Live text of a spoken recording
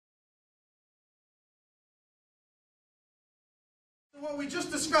What we just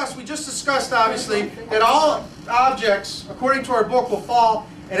discussed obviously that all objects, according to our book, will fall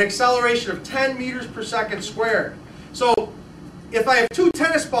at an acceleration of 10 meters per second squared. So if I have two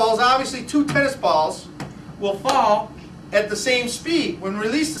tennis balls, obviously two tennis balls will fall at the same speed when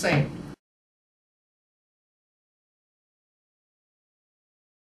released the same.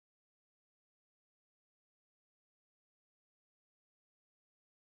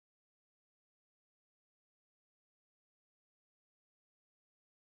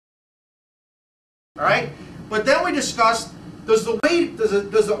 All right, but then we discussed, does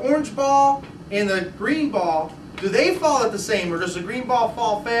the orange ball and the green ball, do they fall at the same, or does the green ball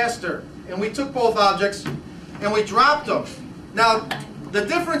fall faster? And we took both objects and we dropped them. Now, the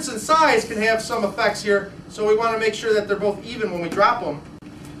difference in size can have some effects here, so we want to make sure that they're both even when we drop them.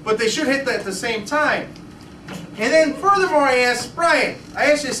 But they should hit at the same time. And then furthermore, I asked Brian,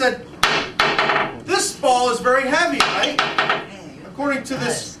 I said, this ball is very heavy, right? According to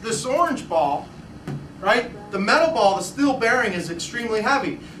this orange ball, right? The metal ball, the steel bearing, is extremely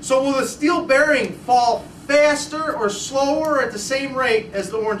heavy. So will the steel bearing fall faster or slower or at the same rate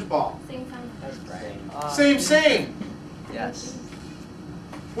as the orange ball? Same time. That's right. Same. Yes.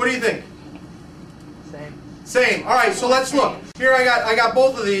 What do you think? Same. Same. All right, so let's look. Here I got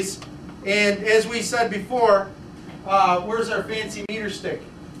both of these, and as we said before, where's our fancy meter stick?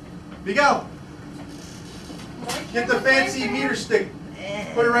 Miguel, get the fancy meter stick.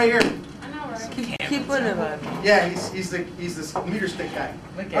 Put it right here. Keep putting him on. Yeah, he's the meter stick guy.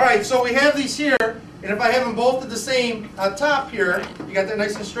 Okay. All right, so we have these here, and if I have them both at the same top here, you got that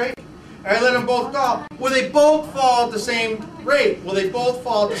nice and straight? All right, let them both go. Will they both fall at the same rate? Will they both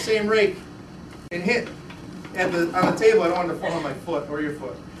fall at the same rate and hit on the table? I don't want to fall on my foot or your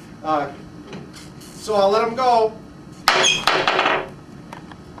foot. So I'll let them go.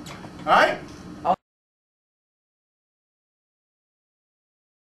 All right?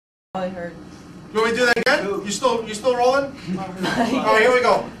 I heard. You want me to do that again? You still rolling? All right, here we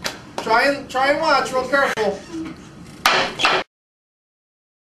go. Try and watch real careful.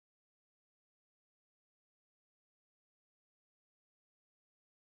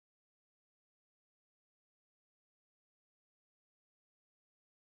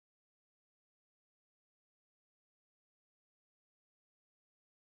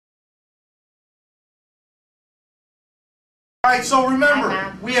 All right, so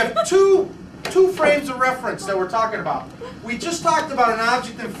remember, we have two frames of reference that we're talking about. We just talked about an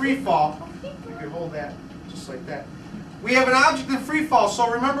object in free fall. You can hold that just like that. We have an object in free fall, so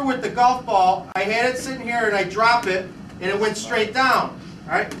remember with the golf ball, I had it sitting here and I drop it and it went straight down.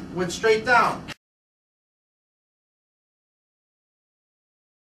 All right, went straight down.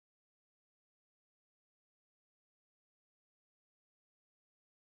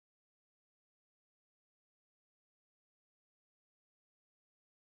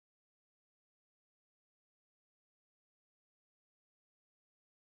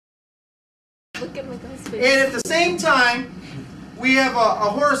 Look at my guy's face. And at the same time, we have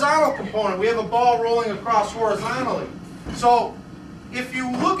a horizontal component. We have a ball rolling across horizontally. So if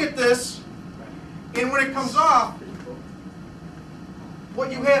you look at this, and when it comes off,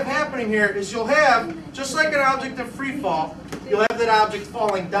 what you have happening here is you'll have, just like an object in free fall, you'll have that object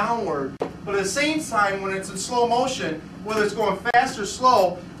falling downward. But at the same time, when it's in slow motion, whether it's going fast or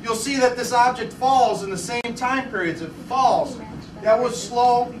slow, you'll see that this object falls in the same time periods. It falls. That was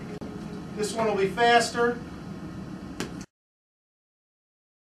slow. This one will be faster.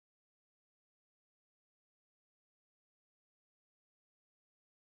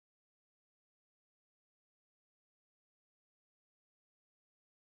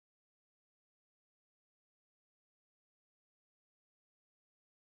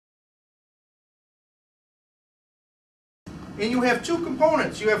 And you have two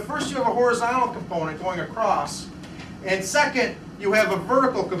components. First you have a horizontal component going across, and second you have a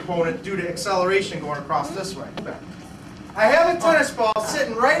vertical component due to acceleration going across this way. I have a tennis ball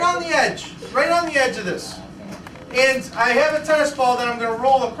sitting right on the edge of this. And I have a tennis ball that I'm going to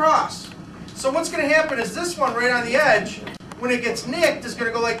roll across. So what's going to happen is this one right on the edge, when it gets nicked, is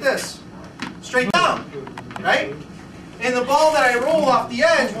going to go like this. Straight down. Right? And the ball that I roll off the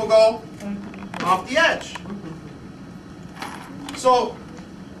edge will go off the edge. So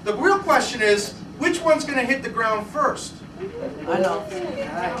the real question is, which one's going to hit the ground first? I know.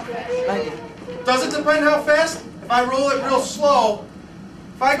 Does it depend how fast? If I roll it real slow,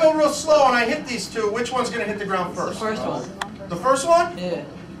 if I go real slow and I hit these two, which one's going to hit the ground first? The first one. The first one? Yeah.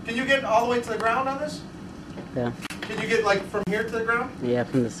 Can you get all the way to the ground on this? Yeah. Can you get like from here to the ground? Yeah,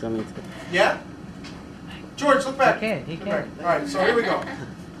 from the swimming pool. Yeah? George, look back. He can. All right, so here we go.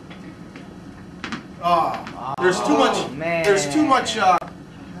 There's too much. Man. There's too much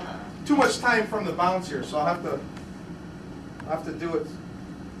time from the bounce here, so I'll have to do it.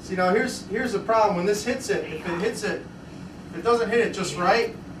 See, now here's the problem. When this hits it, if it doesn't hit it just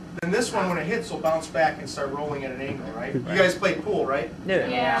right, then this one, when it hits, will bounce back and start rolling at an angle, right? You guys play pool, right?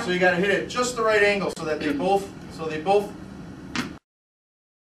 Yeah. So you got to hit it just the right angle so that they both.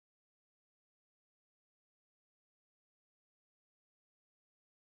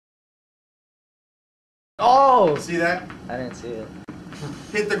 Oh! See that? I didn't see it.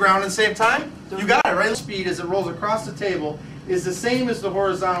 Hit the ground at the same time? You got it, right? The speed as it rolls across the table is the same as the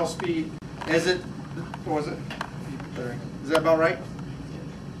horizontal speed as it. What was it? Is that about right?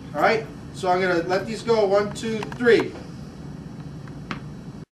 All right. So I'm gonna let these go. 1, 2, 3.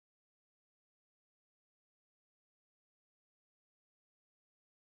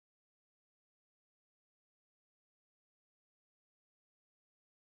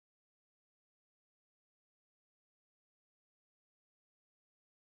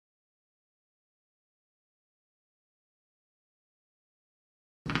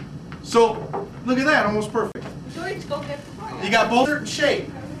 So look at that, almost perfect. You got both certain shape,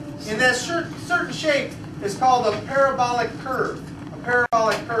 and that certain shape is called a parabolic curve. A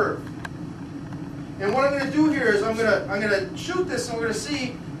parabolic curve. And what I'm going to do here is I'm going to shoot this, and we're going to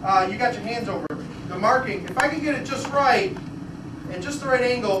see. You got your hands over the marking. If I can get it just right, and just the right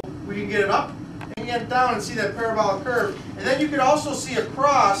angle, we can get it up and get it down and see that parabolic curve. And then you can also see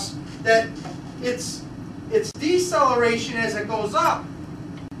across that its deceleration as it goes up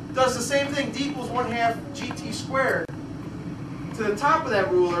does the same thing. D equals 1/2 gt squared to the top of that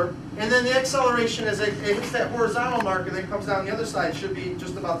ruler, and then the acceleration as it hits that horizontal mark and then comes down the other side should be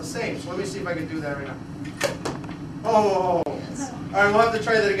just about the same. So let me see if I can do that right now. Oh, all right, we'll have to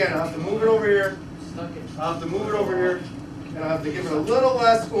try that again. I'll have to move it over here. I'll have to move it over here, and I'll have to give it a little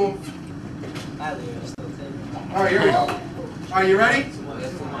less oomph. All right, here we go. Are you ready?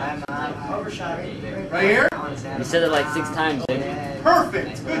 Right here? You said it like 6 times, dude.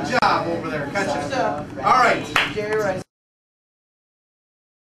 Perfect. Good job over there. Catch it. All right.